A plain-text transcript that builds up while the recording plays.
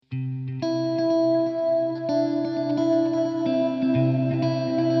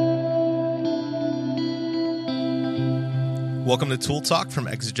Welcome to Tool Talk from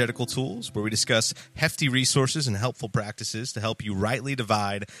Exegetical Tools, where we discuss hefty resources and helpful practices to help you rightly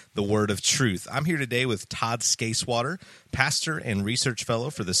divide the word of truth. I'm here today with Todd Skasewater, pastor and research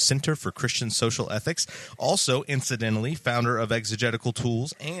fellow for the Center for Christian Social Ethics, also, incidentally, founder of Exegetical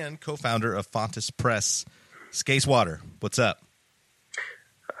Tools and co-founder of Fontes Press. Skasewater, what's up?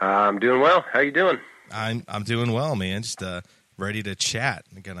 I'm doing well. How you doing? I'm doing well, man. Just ready to chat.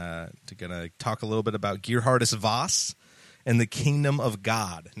 I'm gonna talk a little bit about Geerhardus Vos and the Kingdom of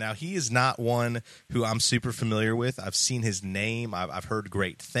God. Now, he is not one who I'm super familiar with. I've seen his name. I've heard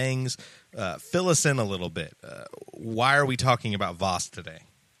great things. Fill us in a little bit. Why are we talking about Vos today?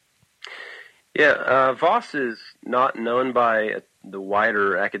 Yeah, Vos is not known by the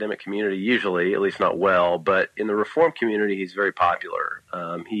wider academic community usually, at least not well, but in the Reformed community, he's very popular.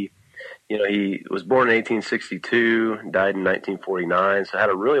 He was born in 1862, died in 1949, so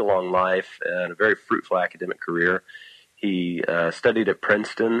had a really long life and a very fruitful academic career. He studied at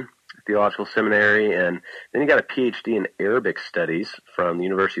Princeton Theological Seminary, and then he got a PhD in Arabic studies from the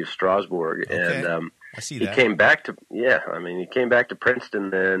University of Strasbourg. Okay. And I see he that. came back to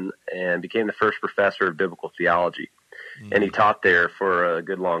Princeton then and became the first professor of biblical theology. Mm-hmm. And he taught there for a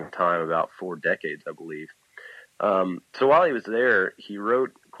good long time, about 4 decades, I believe. So while he was there, he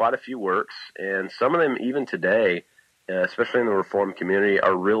wrote quite a few works, and some of them even today, especially in the Reformed community,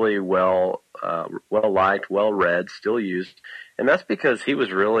 are really well liked, well read, still used, and that's because he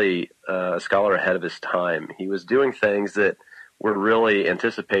was really a scholar ahead of his time. He was doing things that were really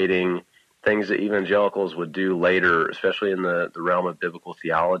anticipating things that evangelicals would do later, especially in the realm of biblical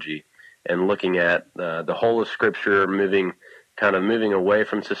theology, and looking at the whole of Scripture, moving away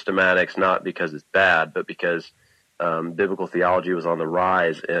from systematics, not because it's bad, but because biblical theology was on the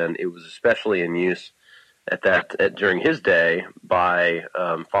rise, and it was especially in use during his day by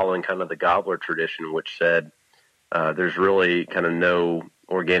following kind of the Gobbler tradition, which said there's really kind of no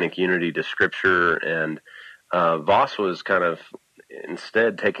organic unity to Scripture, and Vos was kind of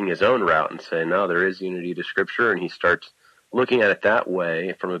instead taking his own route and saying, no, there is unity to Scripture, and he starts looking at it that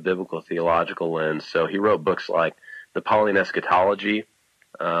way from a biblical theological lens. So he wrote books like The Pauline Eschatology,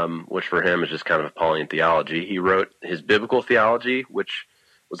 which for him is just kind of a Pauline theology. He wrote his Biblical Theology, which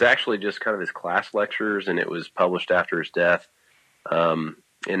was actually just kind of his class lectures, and it was published after his death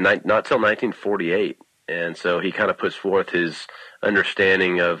not till 1948. And so he kind of puts forth his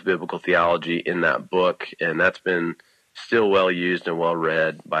understanding of biblical theology in that book, and that's been still well used and well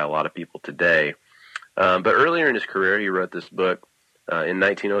read by a lot of people today. But earlier in his career, he wrote this book. In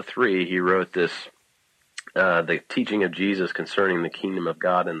 1903, he wrote this, The Teaching of Jesus Concerning the Kingdom of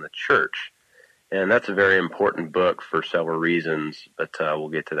God and the Church. And that's a very important book for several reasons, but we'll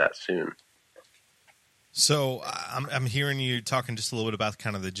get to that soon. So I'm hearing you talking just a little bit about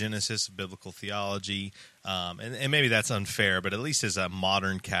kind of the genesis of biblical theology, and maybe that's unfair, but at least as a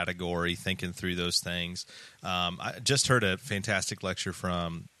modern category, thinking through those things. I just heard a fantastic lecture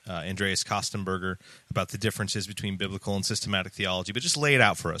from Andreas Kostenberger about the differences between biblical and systematic theology, but just lay it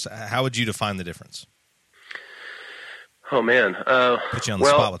out for us. How would you define the difference? Oh, man. Put you on the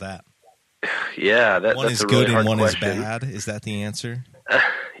spot with that. Yeah, one that's is a good really and one question. is bad. Is that the answer?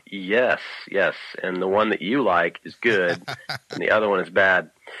 Yes, and the one that you like is good, and the other one is bad.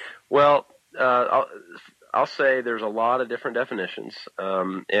 Well, I'll say there's a lot of different definitions,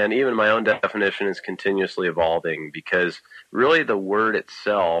 and even my own definition is continuously evolving because really the word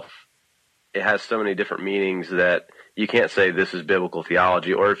itself, it has so many different meanings that you can't say this is biblical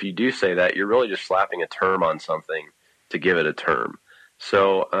theology, or if you do say that, you're really just slapping a term on something to give it a term.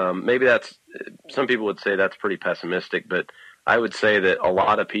 So maybe some people would say that's pretty pessimistic, but I would say that a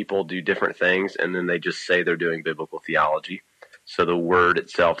lot of people do different things and then they just say they're doing biblical theology. So the word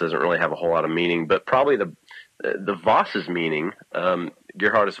itself doesn't really have a whole lot of meaning, but probably the Vos's meaning,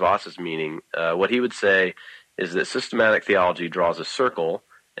 Geerhardus Vos's meaning, what he would say is that systematic theology draws a circle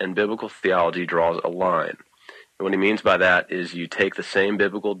and biblical theology draws a line. And what he means by that is you take the same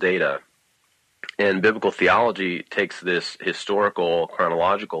biblical data, and biblical theology takes this historical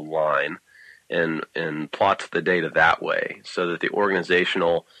chronological line and plots the data that way, so that the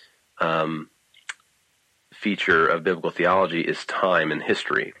organizational feature of biblical theology is time and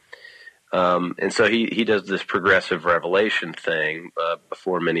history. And so he does this progressive revelation thing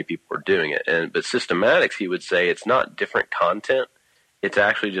before many people are doing it. But systematics, he would say, it's not different content. It's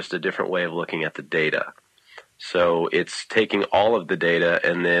actually just a different way of looking at the data. So it's taking all of the data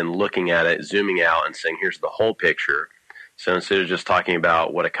and then looking at it, zooming out and saying, here's the whole picture. So instead of just talking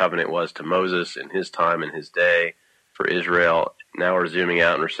about what a covenant was to Moses in his time and his day for Israel, now we're zooming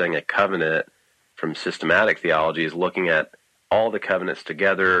out and we're saying a covenant from systematic theology is looking at all the covenants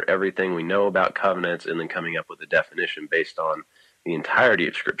together, everything we know about covenants, and then coming up with a definition based on the entirety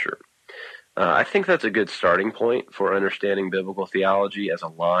of Scripture. I think that's a good starting point for understanding biblical theology as a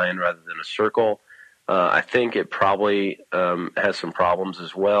line rather than a circle. I think it probably has some problems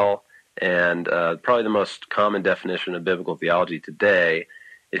as well, and probably the most common definition of biblical theology today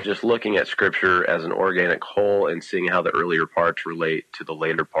is just looking at Scripture as an organic whole and seeing how the earlier parts relate to the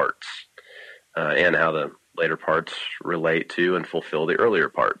later parts, and how the later parts relate to and fulfill the earlier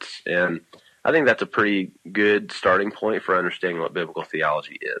parts. And I think that's a pretty good starting point for understanding what biblical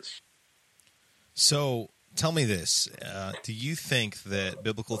theology is. So tell me this. Do you think that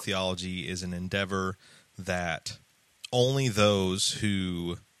biblical theology is an endeavor that only those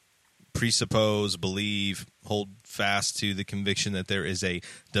who presuppose, believe, hold fast to the conviction that there is a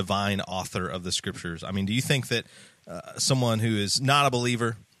divine author of the Scriptures? I mean, do you think that someone who is not a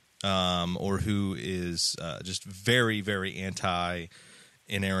believer or who is just very, very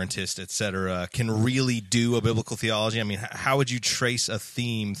anti-inerrantist, etc., can really do a biblical theology? I mean, how would you trace a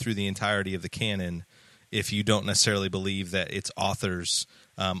theme through the entirety of the canon if you don't necessarily believe that its authors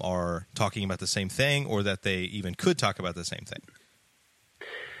are talking about the same thing, or that they even could talk about the same thing?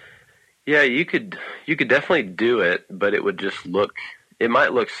 Yeah, you could definitely do it, but it would just it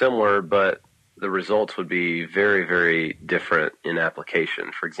might look similar, but the results would be very, very different in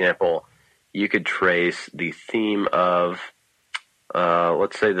application. For example, you could trace the theme of,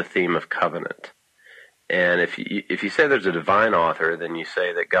 let's say the theme of covenant. And if you say there's a divine author, then you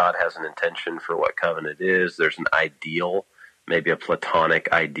say that God has an intention for what covenant is. There's an ideal, maybe a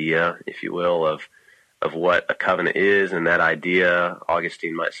Platonic idea, if you will, of what a covenant is, and that idea,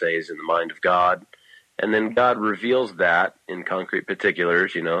 Augustine might say, is in the mind of God. And then God reveals that in concrete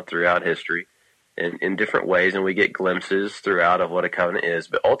particulars, throughout history in different ways, and we get glimpses throughout of what a covenant is.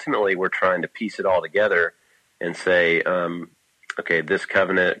 But ultimately, we're trying to piece it all together and say, okay, this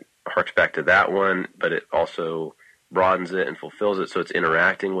covenant harks back to that one, but it also broadens it and fulfills it, so it's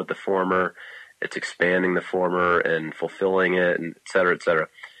interacting with the former, it's expanding the former and fulfilling it, and et cetera, et cetera.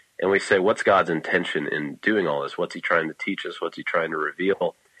 And we say, what's God's intention in doing all this? What's he trying to teach us? What's he trying to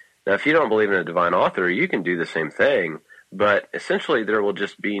reveal? Now, if you don't believe in a divine author, you can do the same thing, but essentially there will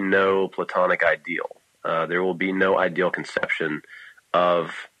just be no Platonic ideal. There will be no ideal conception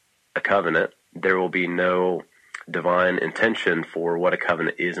of a covenant. There will be no divine intention for what a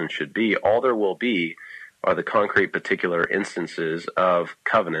covenant is and should be. All there will be are the concrete particular instances of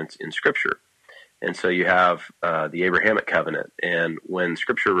covenants in Scripture. And so you have the Abrahamic covenant, and when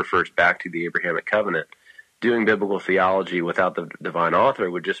Scripture refers back to the Abrahamic covenant, doing biblical theology without the divine author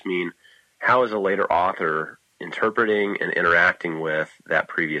would just mean, how is a later author interpreting and interacting with that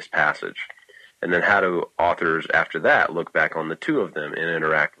previous passage? And then how do authors after that look back on the two of them and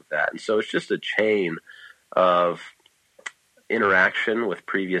interact with that? And so it's just a chain of interaction with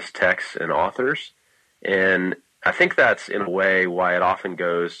previous texts and authors. And I think that's, in a way, why it often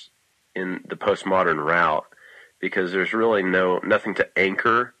goes in the postmodern route, because there's really nothing to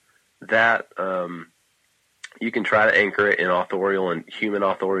anchor that. You can try to anchor it in authorial and human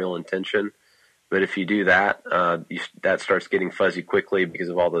authorial intention, but if you do that, that starts getting fuzzy quickly because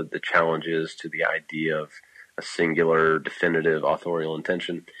of all the challenges to the idea of a singular, definitive authorial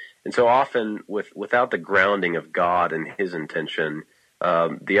intention. And so often, without the grounding of God and his intention,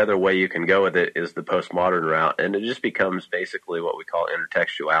 the other way you can go with it is the postmodern route, and it just becomes basically what we call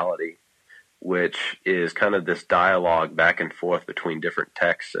intertextuality, which is kind of this dialogue back and forth between different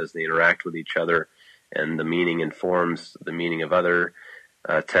texts as they interact with each other, and the meaning informs the meaning of other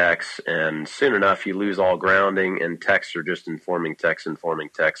texts, and soon enough you lose all grounding, and texts are just informing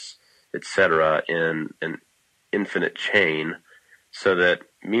texts, etc., in an infinite chain, so that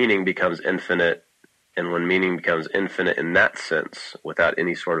meaning becomes infinite. And when meaning becomes infinite in that sense, without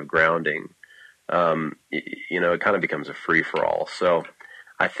any sort of grounding, it kind of becomes a free-for-all. So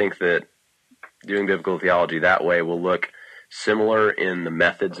I think that doing biblical theology that way will look similar in the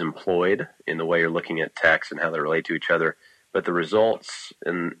methods employed, in the way you're looking at texts and how they relate to each other, but the results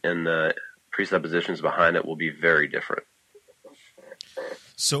and the presuppositions behind it will be very different.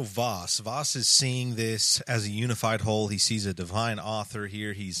 So Voss is seeing this as a unified whole. He sees a divine author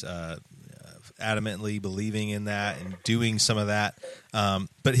here. He's adamantly believing in that and doing some of that.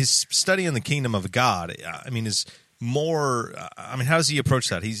 But his study in the kingdom of God, is more. How does he approach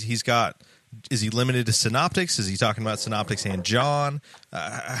that? He's got. Is he limited to synoptics? Is he talking about synoptics and John?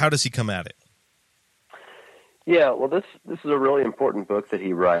 How does he come at it? Yeah, well, this is a really important book that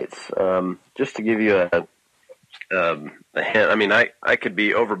he writes. Just to give you a hint, I could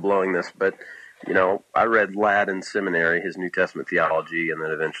be overblowing this, but I read Ladd in seminary, his New Testament theology, and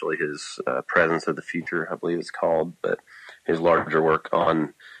then eventually his Presence of the Future, I believe it's called. But his larger work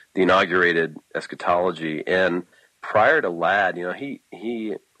on the inaugurated eschatology. And prior to Ladd,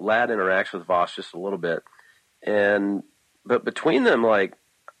 Ladd interacts with Voss just a little bit, but between them, like,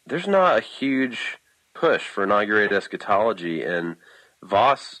 there's not a huge push for inaugurated eschatology, and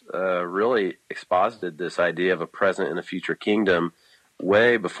Voss really exposited this idea of a present and a future kingdom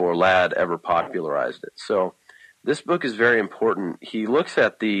way before Ladd ever popularized it. So this book is very important. He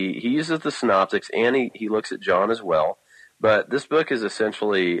uses the synoptics, and he looks at John as well, but this book is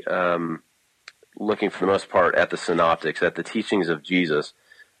essentially looking for the most part at the synoptics, at the teachings of Jesus.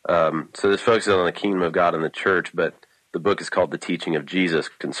 So this focuses on the kingdom of God and the church, but the book is called The Teaching of Jesus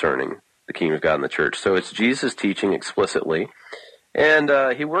Concerning the Kingdom of God and the Church. So it's Jesus' teaching explicitly, and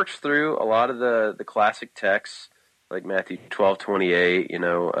he works through a lot of the classic texts, like Matthew 12:28,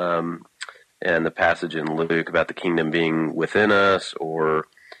 and the passage in Luke about the kingdom being within us or,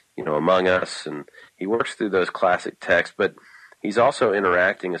 among us. And he works through those classic texts, but he's also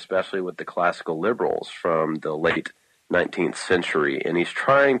interacting especially with the classical liberals from the late 19th century, and he's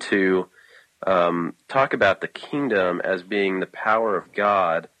trying to talk about the kingdom as being the power of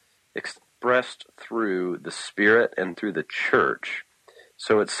God expressed through the Spirit and through the church.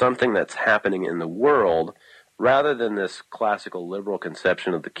 So it's something that's happening in the world rather than this classical liberal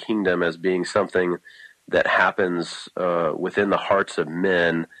conception of the kingdom as being something that happens within the hearts of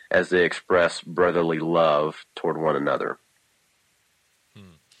men as they express brotherly love toward one another.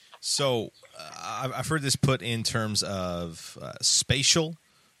 So I've heard this put in terms of spatial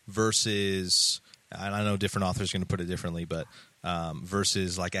versus, and I know different authors are going to put it differently, but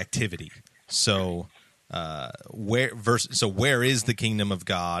versus like activity. So where is the kingdom of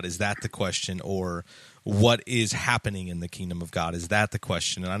God? Is that the question? Or what is happening in the kingdom of God? Is that the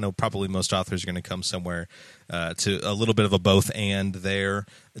question? And I know probably most authors are going to come somewhere to a little bit of a both and there.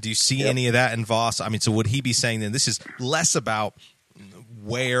 Do you see any of that in Voss? I mean, so would he be saying then this is less about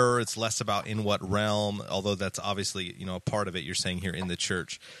where, it's less about in what realm, although that's obviously, a part of it you're saying here in the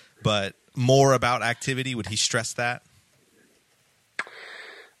church, but more about activity? Would he stress that?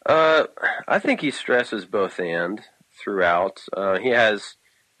 I think he stresses both and throughout. He has,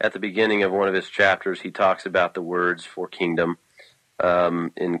 at the beginning of one of his chapters, he talks about the words for kingdom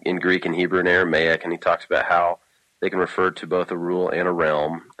in Greek and Hebrew and Aramaic, and he talks about how they can refer to both a rule and a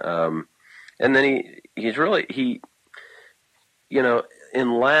realm. And then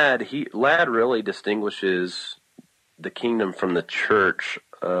in Ladd really distinguishes the kingdom from the church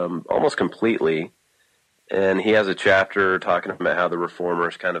almost completely. And he has a chapter talking about how the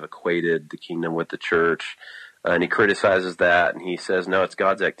reformers kind of equated the kingdom with the church. And he criticizes that, and he says, no, it's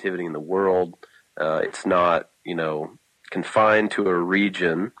God's activity in the world. It's not, confined to a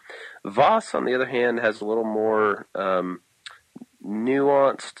region. Voss, on the other hand, has a little more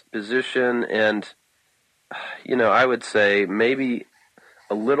nuanced position, and, I would say maybe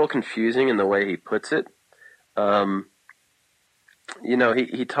a little confusing in the way he puts it.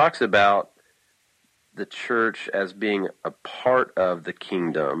 He talks about the church as being a part of the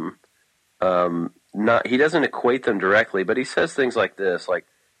kingdom. He doesn't equate them directly, but he says things like this, like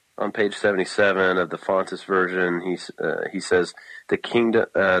on page 77 of the Fontes version, he says the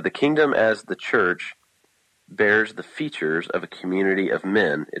kingdom as the church bears the features of a community of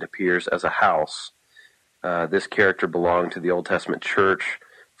men. It appears as a house. This character belonged to the Old Testament church,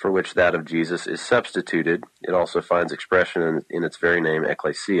 for which that of Jesus is substituted. It also finds expression in its very name,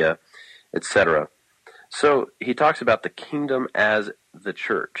 ecclesia, etc. So he talks about the kingdom as the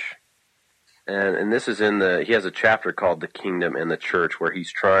church. And this is he has a chapter called The Kingdom and the Church, where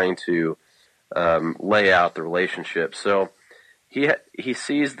he's trying to lay out the relationship. So he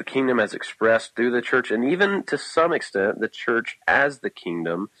sees the kingdom as expressed through the church, and even to some extent the church as the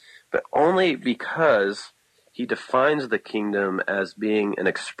kingdom, but only because he defines the kingdom as being an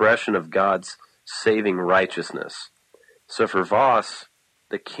expression of God's saving righteousness. So for Voss,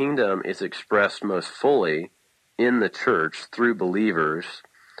 the kingdom is expressed most fully in the church through believers.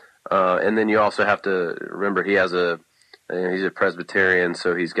 And then you also have to remember he's a Presbyterian,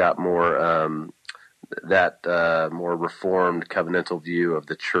 so he's got more more reformed covenantal view of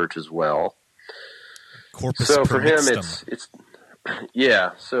the church as well. Corpus so for him, Christum. it's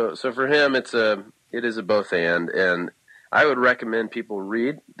yeah. So for him, it is a both and I would recommend people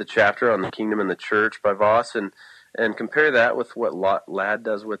read the chapter on the kingdom and the church by Voss and compare that with what Ladd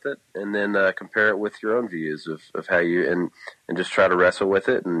does with it, and then compare it with your own views of how you and just try to wrestle with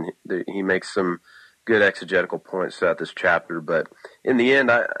it. And he makes some good exegetical points throughout this chapter. But in the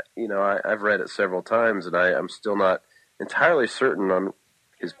end, I've read it several times, and I'm still not entirely certain on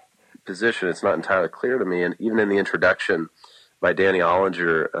his position. It's not entirely clear to me. And even in the introduction by Danny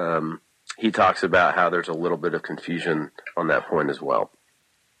Ollinger, he talks about how there's a little bit of confusion on that point as well.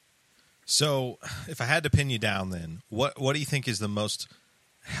 So, if I had to pin you down, then what do you think is the most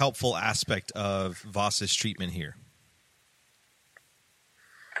helpful aspect of Voss's treatment here?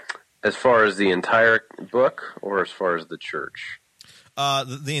 As far as the entire book, or as far as the church?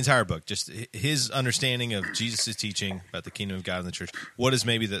 The entire book, just his understanding of Jesus' teaching about the kingdom of God and the church. What is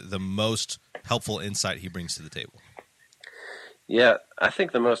maybe the most helpful insight he brings to the table? Yeah, I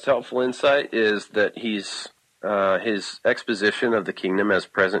think the most helpful insight is that he's his exposition of the kingdom as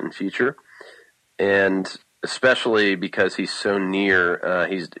present and future, and especially because he's so near,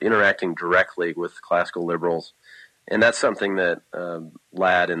 he's interacting directly with classical liberals, and that's something that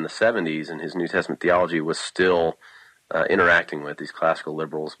Ladd in the 70s in his New Testament theology was still interacting with, these classical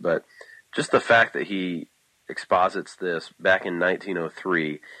liberals. But just the fact that he exposits this back in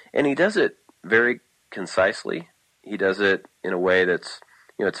 1903, and he does it very concisely. He does it in a way that's,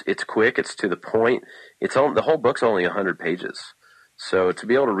 it's quick, it's to the point. The whole book's only 100 pages. So to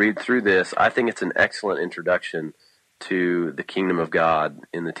be able to read through this, I think it's an excellent introduction to the kingdom of God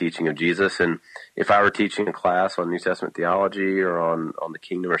in the teaching of Jesus. And if I were teaching a class on New Testament theology or on the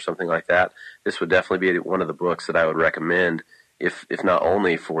kingdom or something like that, this would definitely be one of the books that I would recommend, if not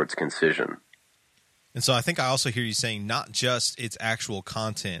only for its concision. And so I think I also hear you saying not just its actual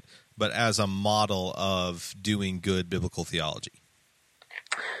content, but as a model of doing good biblical theology.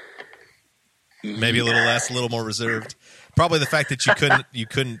 Maybe a little less, a little more reserved. Probably the fact that you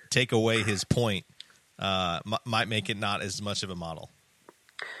couldn't take away his point might make it not as much of a model.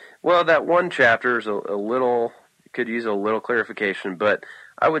 Well, that one chapter is a little, could use a little clarification, but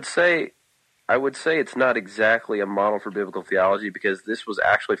I would say it's not exactly a model for biblical theology, because this was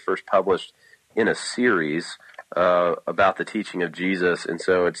actually first published in a series about the teaching of Jesus, and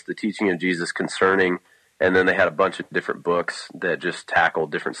so it's the teaching of Jesus concerning, and then they had a bunch of different books that just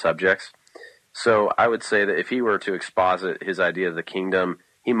tackled different subjects. So I would say that if he were to exposit his idea of the kingdom,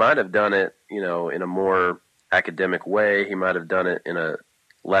 he might have done it, in a more academic way. He might have done it in a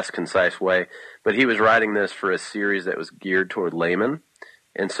less concise way. But he was writing this for a series that was geared toward laymen.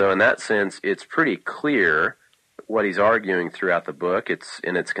 And so in that sense, it's pretty clear what he's arguing throughout the book. It's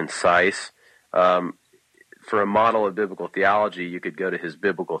concise. For a model of biblical theology, you could go to his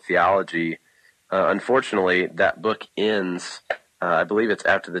biblical theology. Unfortunately, that book ends, I believe it's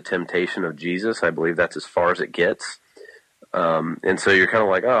after the temptation of Jesus. I believe that's as far as it gets. And so you're kind of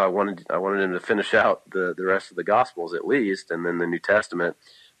like, I wanted him to finish out the rest of the Gospels at least, and then the New Testament.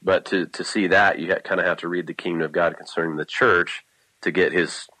 But to see that, you kind of have to read the kingdom of God concerning the church to get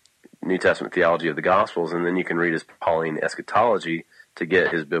his New Testament theology of the Gospels, and then you can read his Pauline eschatology to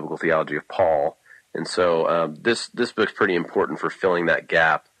get his biblical theology of Paul. And so this book's pretty important for filling that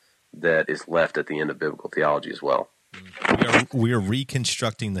gap that is left at the end of biblical theology as well. We are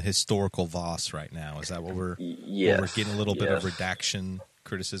reconstructing the historical Voss right now. Is that what we're? Yes. We're getting a little bit of redaction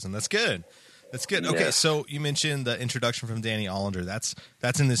criticism. That's good. That's good. Okay, Yes. so you mentioned the introduction from Danny Allender. That's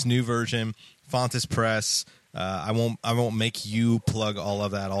in this new version, Fontes Press. I won't make you plug all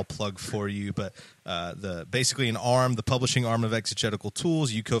of that. I'll plug for you. But basically the publishing arm of Exegetical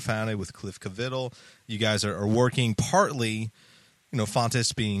Tools, you co-founded with Cliff Cavittel. You guys are working partly,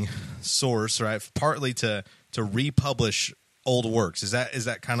 Fontes being source, right? Partly to republish old works. Is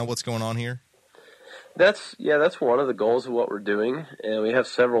that kind of what's going on here? That's one of the goals of what we're doing, and we have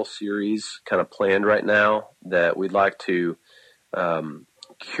several series kind of planned right now that we'd like to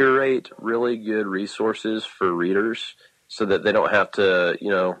curate really good resources for readers, so that they don't have to,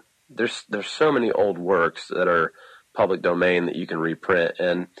 there's so many old works that are public domain that you can reprint,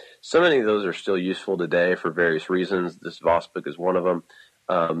 and so many of those are still useful today for various reasons. This Voss book is one of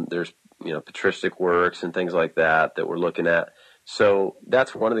them. There's patristic works and things like that we're looking at. So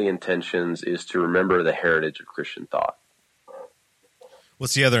that's one of the intentions, is to remember the heritage of Christian thought.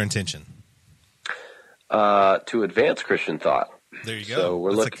 What's the other intention? To advance Christian thought. There you go.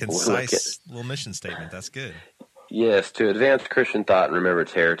 So That's a concise little mission statement. That's good. Yes, to advance Christian thought and remember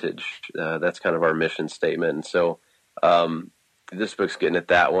its heritage. That's kind of our mission statement. And so this book's getting at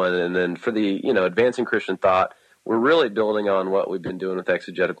that one. And then for the, advancing Christian thought, we're really building on what we've been doing with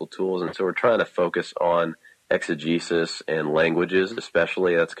Exegetical Tools. And so we're trying to focus on exegesis and languages,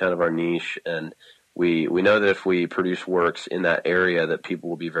 especially. That's kind of our niche. And we know that if we produce works in that area, that people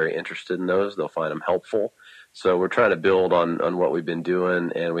will be very interested in those. They'll find them helpful. So we're trying to build on what we've been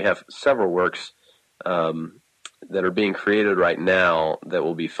doing. And we have several works that are being created right now that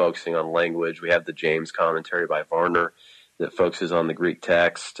will be focusing on language. We have the James commentary by Varner that focuses on the Greek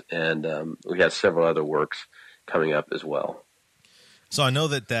text. And we have several other works coming up as well. So I know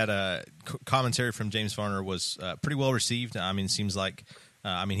that commentary from James Varner was pretty well received. I mean, it seems like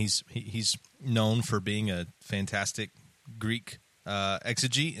I mean, he's known for being a fantastic Greek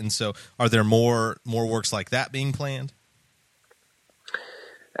exegete, and so are there more works like that being planned?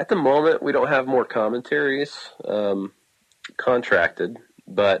 At the moment, we don't have more commentaries contracted,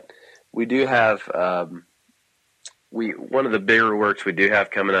 but we do have one of the bigger works we do have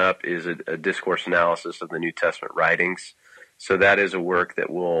coming up is a discourse analysis of the New Testament writings. So that is a work that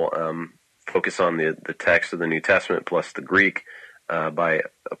will focus on the text of the New Testament plus the Greek by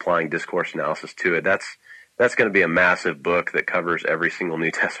applying discourse analysis to it. That's going to be a massive book that covers every single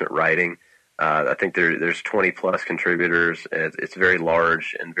New Testament writing. I think there's 20 plus contributors. It's very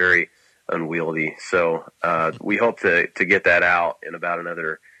large and very unwieldy. So we hope to get that out in about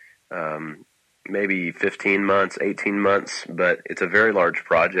another maybe 15 months, 18 months, but it's a very large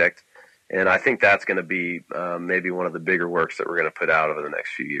project. And I think that's going to be maybe one of the bigger works that we're going to put out over the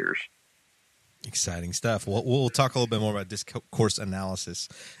next few years. Exciting stuff. We'll talk a little bit more about discourse analysis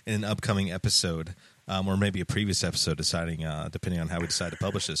in an upcoming episode, or maybe a previous episode, depending on how we decide to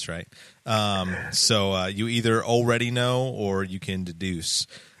publish this, right? So you either already know or you can deduce,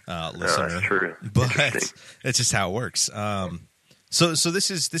 listener. That's true. But it's just how it works. So this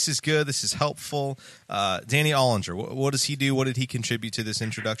is good. This is helpful. Danny Ollinger, what does he do? What did he contribute to this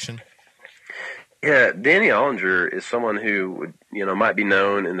introduction? Yeah, Danny Ollinger is someone who might be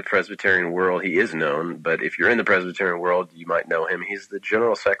known in the Presbyterian world. He is known, but if you're in the Presbyterian world, you might know him. He's the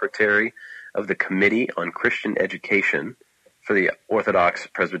General Secretary of the Committee on Christian Education for the Orthodox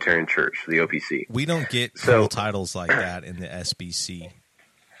Presbyterian Church, the OPC. We don't get cool titles like that in the SBC.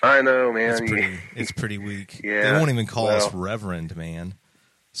 I know, man. It's pretty weak. Yeah, they won't even call us reverend, man.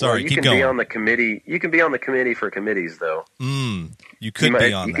 Sorry, keep going. You can be on the committee. You can be on the committee for committees, though. You could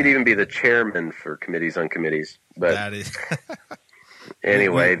be on. You could even be the chairman for committees on committees. But that is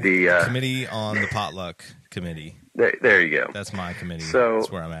anyway. The committee on the potluck committee. There you go. That's my committee. So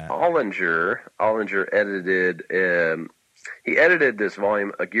that's where I'm at. Ollinger edited. He edited this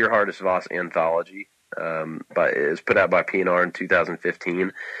volume, a Geerhardus Voss anthology. It was put out by P&R in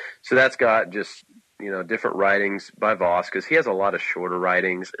 2015. So that's got just different writings by Voss, because he has a lot of shorter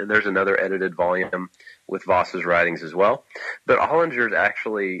writings, and there's another edited volume with Voss's writings as well. But Ollinger is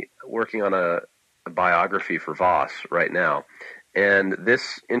actually working on a biography for Voss right now, and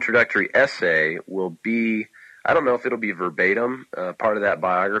this introductory essay will be, I don't know if it'll be verbatim part of that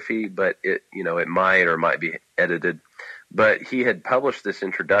biography, but it might be edited. But he had published this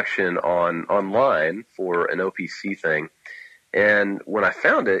introduction online for an OPC thing. And when I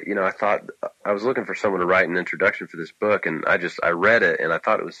found it, I thought I was looking for someone to write an introduction for this book, and I read it, and I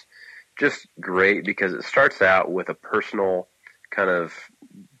thought it was just great because it starts out with a personal kind of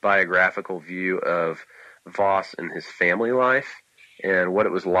biographical view of Voss and his family life and what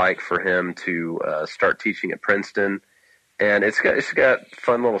it was like for him to start teaching at Princeton. And it's got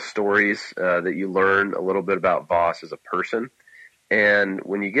fun little stories that you learn a little bit about Voss as a person. And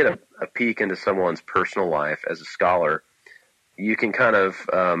when you get a peek into someone's personal life as a scholar, you can kind of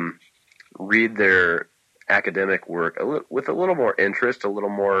read their academic work with a little more interest, a little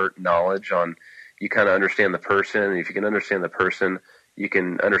more knowledge on. You kind of understand the person, and if you can understand the person, you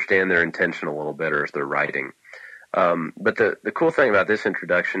can understand their intention a little better as they're writing. But the cool thing about this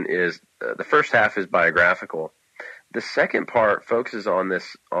introduction is the first half is biographical. The second part focuses on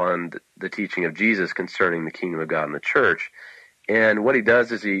the teaching of Jesus concerning the kingdom of God and the church. And what he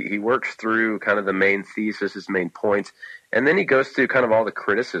does is he works through kind of the main thesis, his main points, and then he goes through kind of all the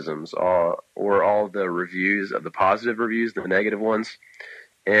criticisms or all the reviews, of the positive reviews, the negative ones.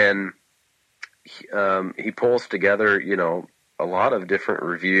 And he pulls together, a lot of different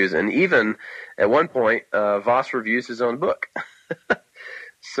reviews. And even at one point, Voss reviews his own book.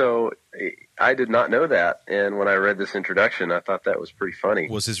 So I did not know that. And when I read this introduction, I thought that was pretty funny.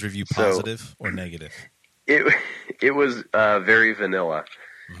 Was his review positive or negative? It was very vanilla.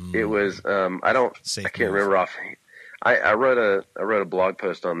 It was I can't remember off. I wrote a blog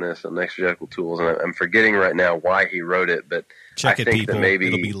post on this on Exegetical Tools, and I'm forgetting right now why he wrote it, but check I it, think people. That maybe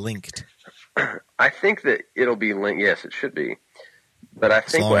it'll be linked. I think that it'll be linked. Yes, it should be. But I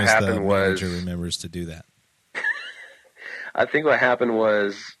think what happened was the manager remembers to do that. I think what happened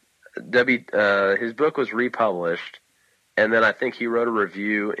was his book was republished, and then I think he wrote a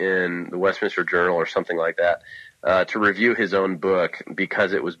review in the Westminster Journal or something like that to review his own book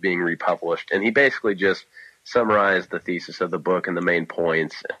because it was being republished. And he basically just summarized the thesis of the book and the main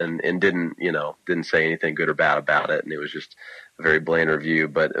points and didn't say anything good or bad about it. And it was just a very bland review,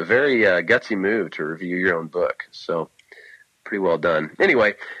 but a very gutsy move to review your own book. So pretty well done.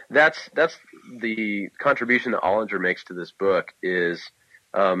 Anyway, that's the contribution that Ollinger makes to this book is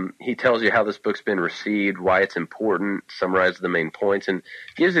He tells you how this book's been received, why it's important, summarizes the main points, and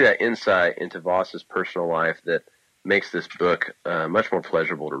gives you that insight into Voss's personal life that makes this book much more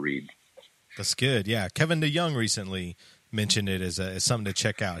pleasurable to read. That's good. Yeah, Kevin DeYoung recently mentioned it as something to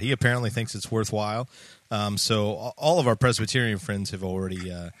check out. He apparently thinks it's worthwhile. So all of our Presbyterian friends have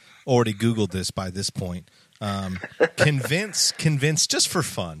already Googled this by this point. Convince, just for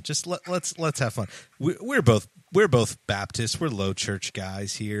fun. Just let's have fun. We're both Baptists. We're low church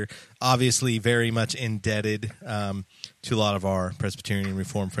guys here. Obviously, very much indebted to a lot of our Presbyterian and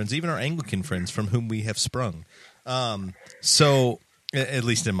Reformed friends, even our Anglican friends, from whom we have sprung. So, at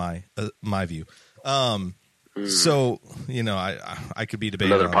least in my view. So, I could be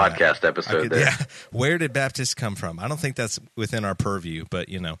debating another podcast episode there. Yeah, where did Baptists come from? I don't think that's within our purview, but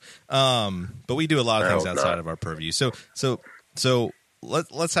but we do a lot of things outside of our purview. So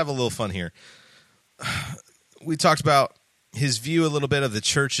let's have a little fun here. We talked about his view a little bit of the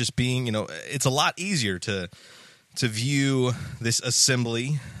church as being, it's a lot easier to view this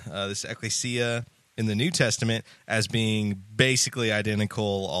assembly, this ecclesia in the New Testament as being basically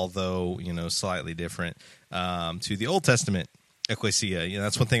identical, although, slightly different to the Old Testament ecclesia.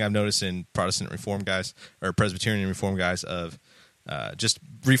 That's one thing I've noticed in Protestant Reformed guys or Presbyterian Reformed guys of just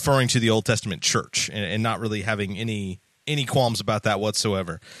referring to the Old Testament church and not really having any qualms about that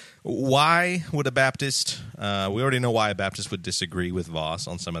whatsoever. Why would a Baptist, we already know why a Baptist would disagree with Voss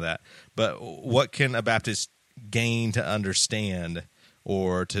on some of that, but what can a Baptist gain to understand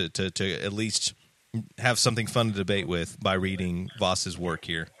or to at least have something fun to debate with by reading Voss's work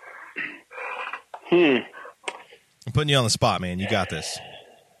here? I'm putting you on the spot, man. You got this.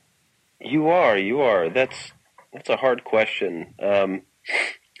 You are. That's a hard question.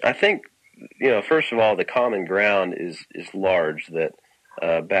 I think, first of all, the common ground is large that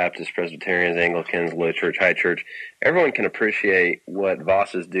Baptists, Presbyterians, Anglicans, low church, high church, everyone can appreciate what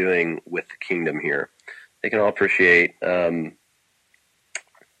Voss is doing with the kingdom here. They can all appreciate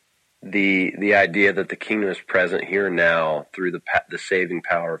the idea that the kingdom is present here and now through the saving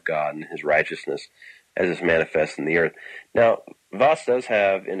power of God and his righteousness as it's manifest in the earth. Now, Voss does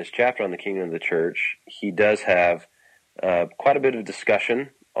have, in his chapter on the kingdom of the church, he does have quite a bit of discussion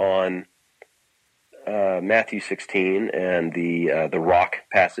on Matthew 16 and the rock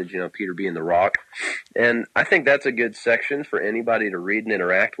passage, Peter being the rock. And I think that's a good section for anybody to read and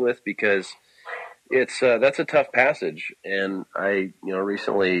interact with, because that's a tough passage. And I,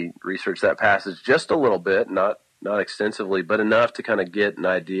 recently researched that passage just a little bit, not extensively, but enough to kind of get an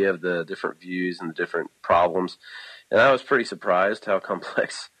idea of the different views and the different problems. And I was pretty surprised how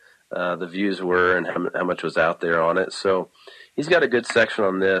complex the views were and how much was out there on it. So he's got a good section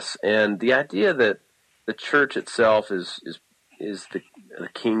on this. And the idea that the church itself is the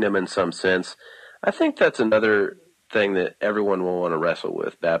kingdom in some sense, I think that's another thing that everyone will want to wrestle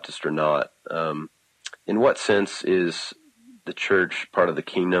with, Baptist or not. In what sense is the church part of the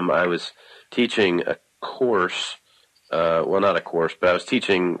kingdom? I was teaching a course, not a course, but I was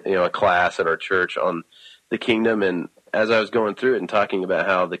teaching a class at our church on the kingdom, and as I was going through it and talking about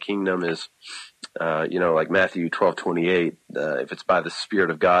how the kingdom is, like Matthew 12:28, if it's by the Spirit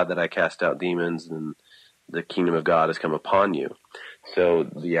of God that I cast out demons, then the kingdom of God has come upon you. So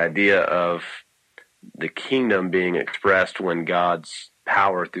the idea of the kingdom being expressed when God's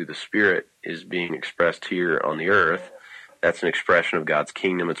power through the Spirit is being expressed here on the earth, that's an expression of God's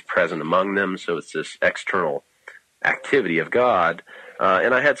kingdom. It's present among them, so it's this external activity of God.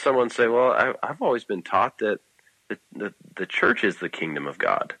 And I had someone say, well, I've always been taught that the church is the kingdom of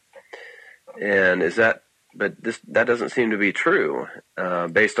God. And that that doesn't seem to be true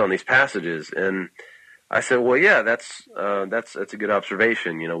based on these passages. And I said, well, yeah, that's a good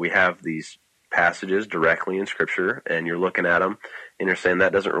observation. We have these passages directly in Scripture, and you're looking at them, and you're saying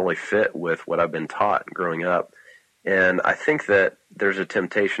that doesn't really fit with what I've been taught growing up. And I think that there's a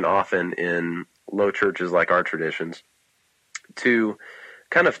temptation often in low churches like our traditions to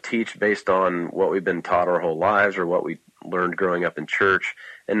kind of teach based on what we've been taught our whole lives or what we learned growing up in church,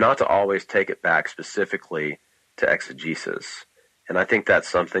 and not to always take it back specifically to exegesis. And I think that's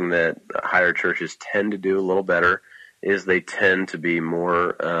something that higher churches tend to do a little better, is they tend to be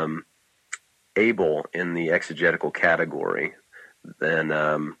more able in the exegetical category than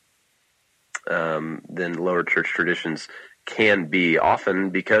lower church traditions can be,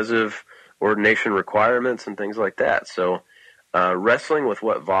 often because of ordination requirements and things like that. So wrestling with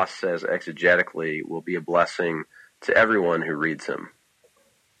what Voss says exegetically will be a blessing to everyone who reads him.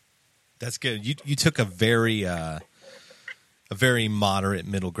 That's good. You took a very a very moderate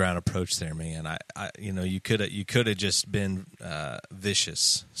middle ground approach there, man. You could have just been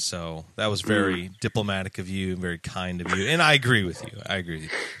vicious. So that was very diplomatic of you, very kind of you, and I agree with you.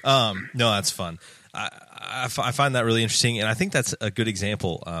 No, that's fun. I find that really interesting, and I think that's a good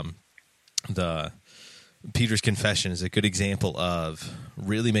example. The Peter's confession is a good example of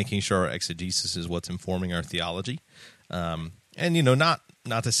really making sure our exegesis is what's informing our theology. And not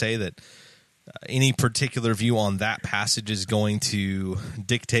to say that any particular view on that passage is going to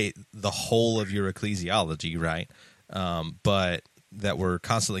dictate the whole of your ecclesiology, right? But that we're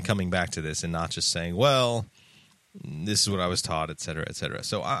constantly coming back to this and not just saying, well, this is what I was taught, et cetera, et cetera.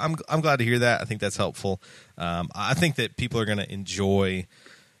 So I'm glad to hear that. I think that's helpful. I think that people are going to enjoy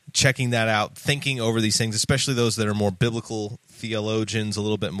checking that out, thinking over these things, especially those that are more biblical theologians, a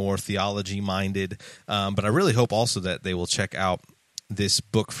little bit more theology-minded. But I really hope also that they will check out this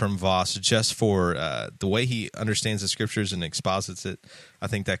book from Voss just for the way he understands the Scriptures and exposits it. I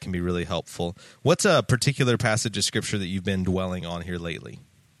think that can be really helpful. What's a particular passage of Scripture that you've been dwelling on here lately?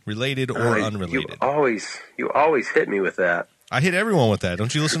 Related or unrelated? You always hit me with that. I hit everyone with that.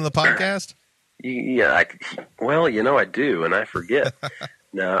 Don't you listen to the podcast? Yeah, I do, and I forget.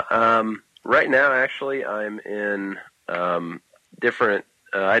 No, right now, actually, I'm in different.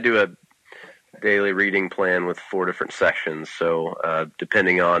 I do a daily reading plan with 4 different sections. So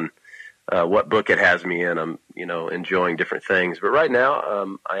depending on what book it has me in, I'm enjoying different things. But right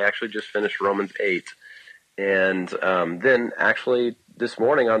now, I actually just finished Romans 8, and then actually this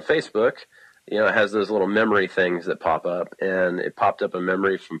morning on Facebook, it has those little memory things that pop up, and it popped up a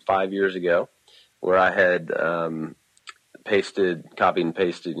memory from 5 years ago where I had copied and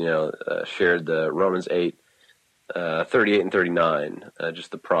pasted, shared the Romans 8, 38 and 39, just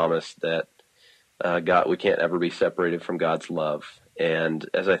the promise that God, we can't ever be separated from God's love. And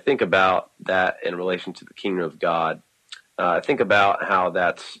as I think about that in relation to the kingdom of God, I think about how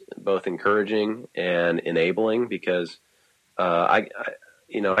that's both encouraging and enabling, because I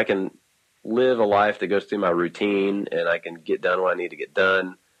can live a life that goes through my routine, and I can get done what I need to get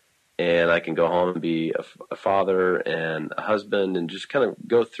done, and I can go home and be a father and a husband and just kind of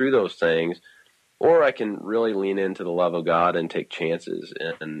go through those things. Or I can really lean into the love of God and take chances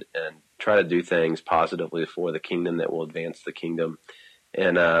and try to do things positively for the kingdom that will advance the kingdom.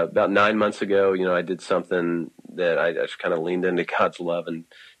 And about 9 months ago, I did something that I just kind of leaned into God's love and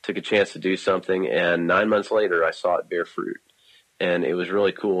took a chance to do something. And 9 months later, I saw it bear fruit. And it was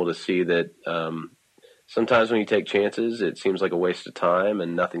really cool to see that sometimes when you take chances, it seems like a waste of time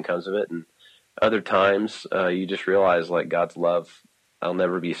and nothing comes of it. And other times, you just realize, like, God's love, I'll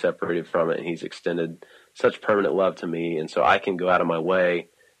never be separated from it. And he's extended such permanent love to me. And so I can go out of my way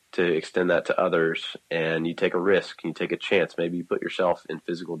to extend that to others. And you take a risk, you take a chance. Maybe you put yourself in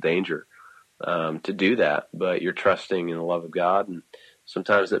physical danger to do that, but you're trusting in the love of God. And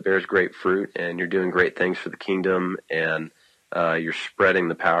sometimes that bears great fruit, and you're doing great things for the kingdom, and you're spreading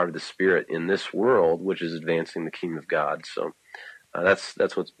the power of the Spirit in this world, which is advancing the kingdom of God. So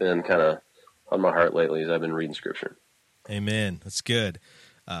that's what's been kind of on my heart lately as I've been reading Scripture. Amen. That's good.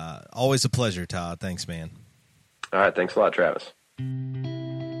 Always a pleasure, Todd. Thanks, man. All right. Thanks a lot, Travis.